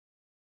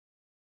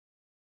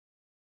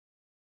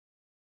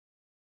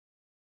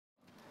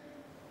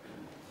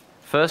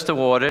First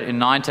awarded in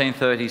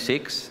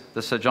 1936,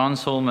 the Sir John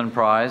Sulman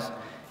Prize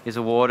is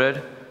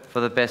awarded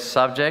for the best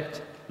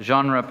subject,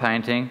 genre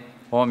painting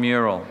or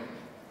mural.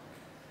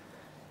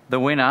 The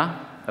winner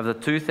of the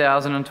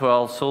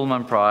 2012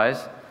 Sulman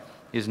Prize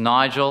is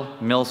Nigel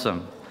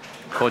Milsom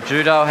for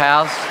Judo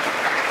House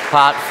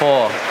Part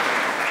 4.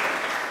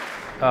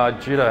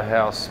 Judo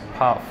House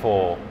Part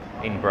 4,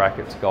 in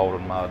brackets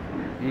Golden Mud,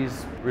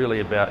 is really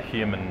about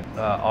human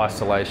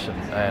isolation,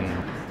 and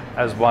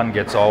as one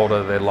gets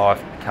older their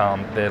lives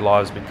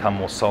become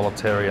more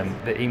solitary, and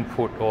their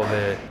input or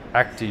their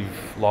active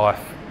life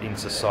in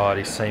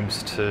society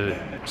seems to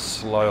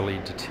slowly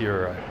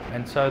deteriorate.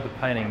 And so the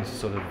paintings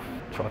sort of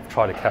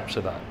try to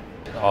capture that.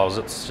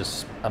 It's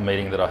just a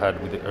meeting that I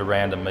had, a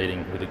random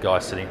meeting with a guy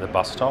sitting at the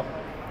bus stop,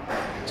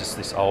 just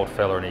this old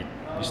fella, and he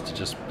used to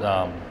just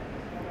go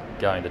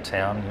into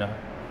town, you know.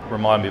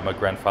 Remind me of my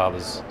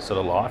grandfather's sort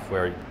of life,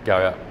 where he'd go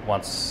out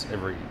once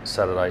every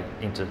Saturday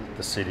into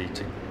the city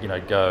to, you know,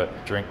 go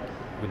drink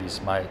with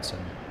his mates,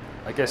 and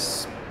I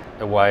guess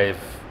a way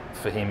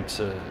for him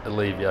to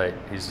alleviate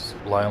his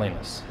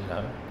loneliness, you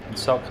know. And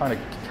so it kind of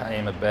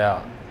came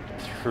about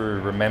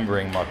through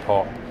remembering my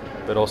pop,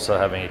 but also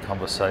having a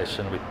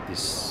conversation with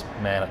this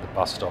man at the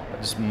bus stop.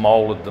 It just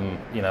moulded them,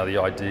 you know, the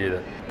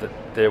idea that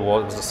there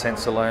was a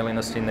sense of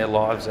loneliness in their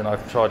lives, and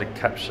I've tried to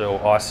capture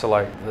or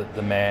isolate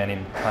the man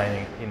in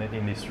painting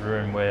in this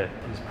room where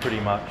he's pretty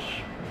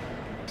much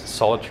a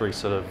solitary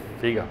sort of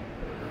figure.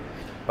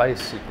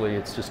 Basically,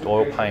 it's just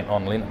oil paint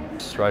on linen,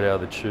 straight out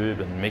of the tube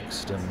and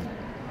mixed and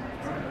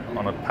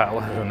on a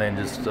palette and then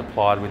just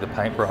applied with a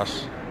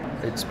paintbrush.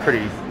 It's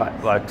pretty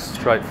like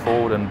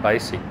straightforward and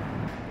basic.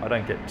 I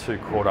don't get too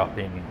caught up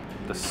in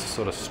the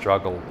sort of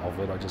struggle of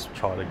it. I just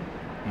try to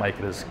make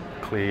it as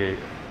clear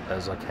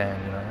as I can,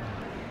 you know.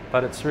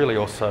 But it's really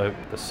also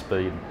the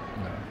speed, you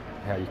know,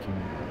 how you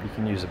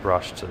can use a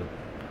brush to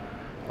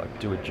like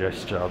do a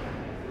gesture,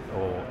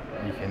 or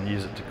you can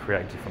use it to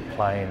create different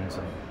planes,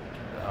 and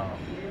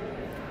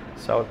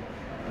so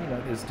you know,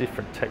 there's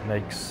different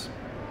techniques,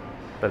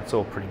 but it's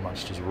all pretty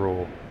much just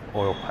raw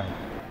oil paint.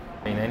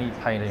 In any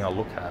painting I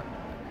look at,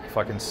 if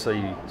I can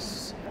see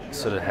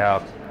sort of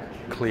how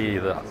clear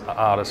the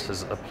artist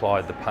has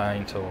applied the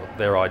paint, or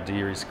their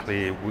idea is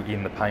clear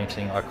in the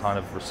painting, I kind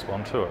of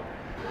respond to it.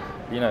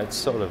 You know, it's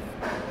sort of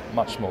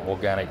much more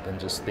organic than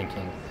just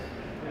thinking,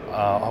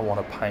 I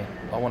want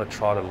to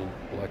try to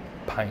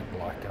paint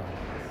like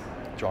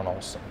John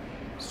Olsen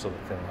sort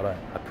of thing. I don't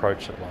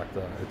approach it like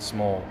that. It's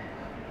more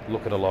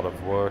look at a lot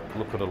of work,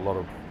 look at a lot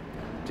of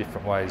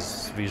different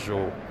ways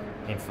visual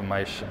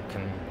information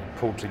can be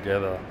pulled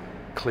together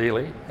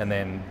clearly, and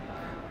then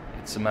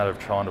it's a matter of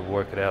trying to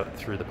work it out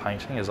through the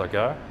painting as I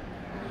go,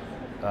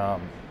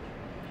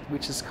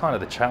 which is kind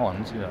of the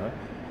challenge, you know,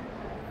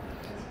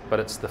 but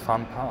it's the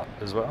fun part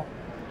as well,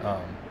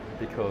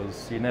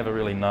 because you never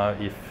really know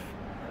if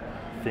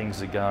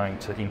things are going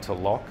to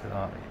interlock,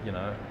 you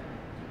know,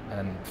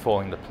 and fall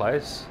into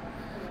place,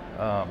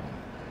 but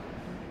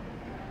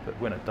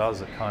when it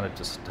does, it kind of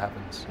just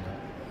happens, you know.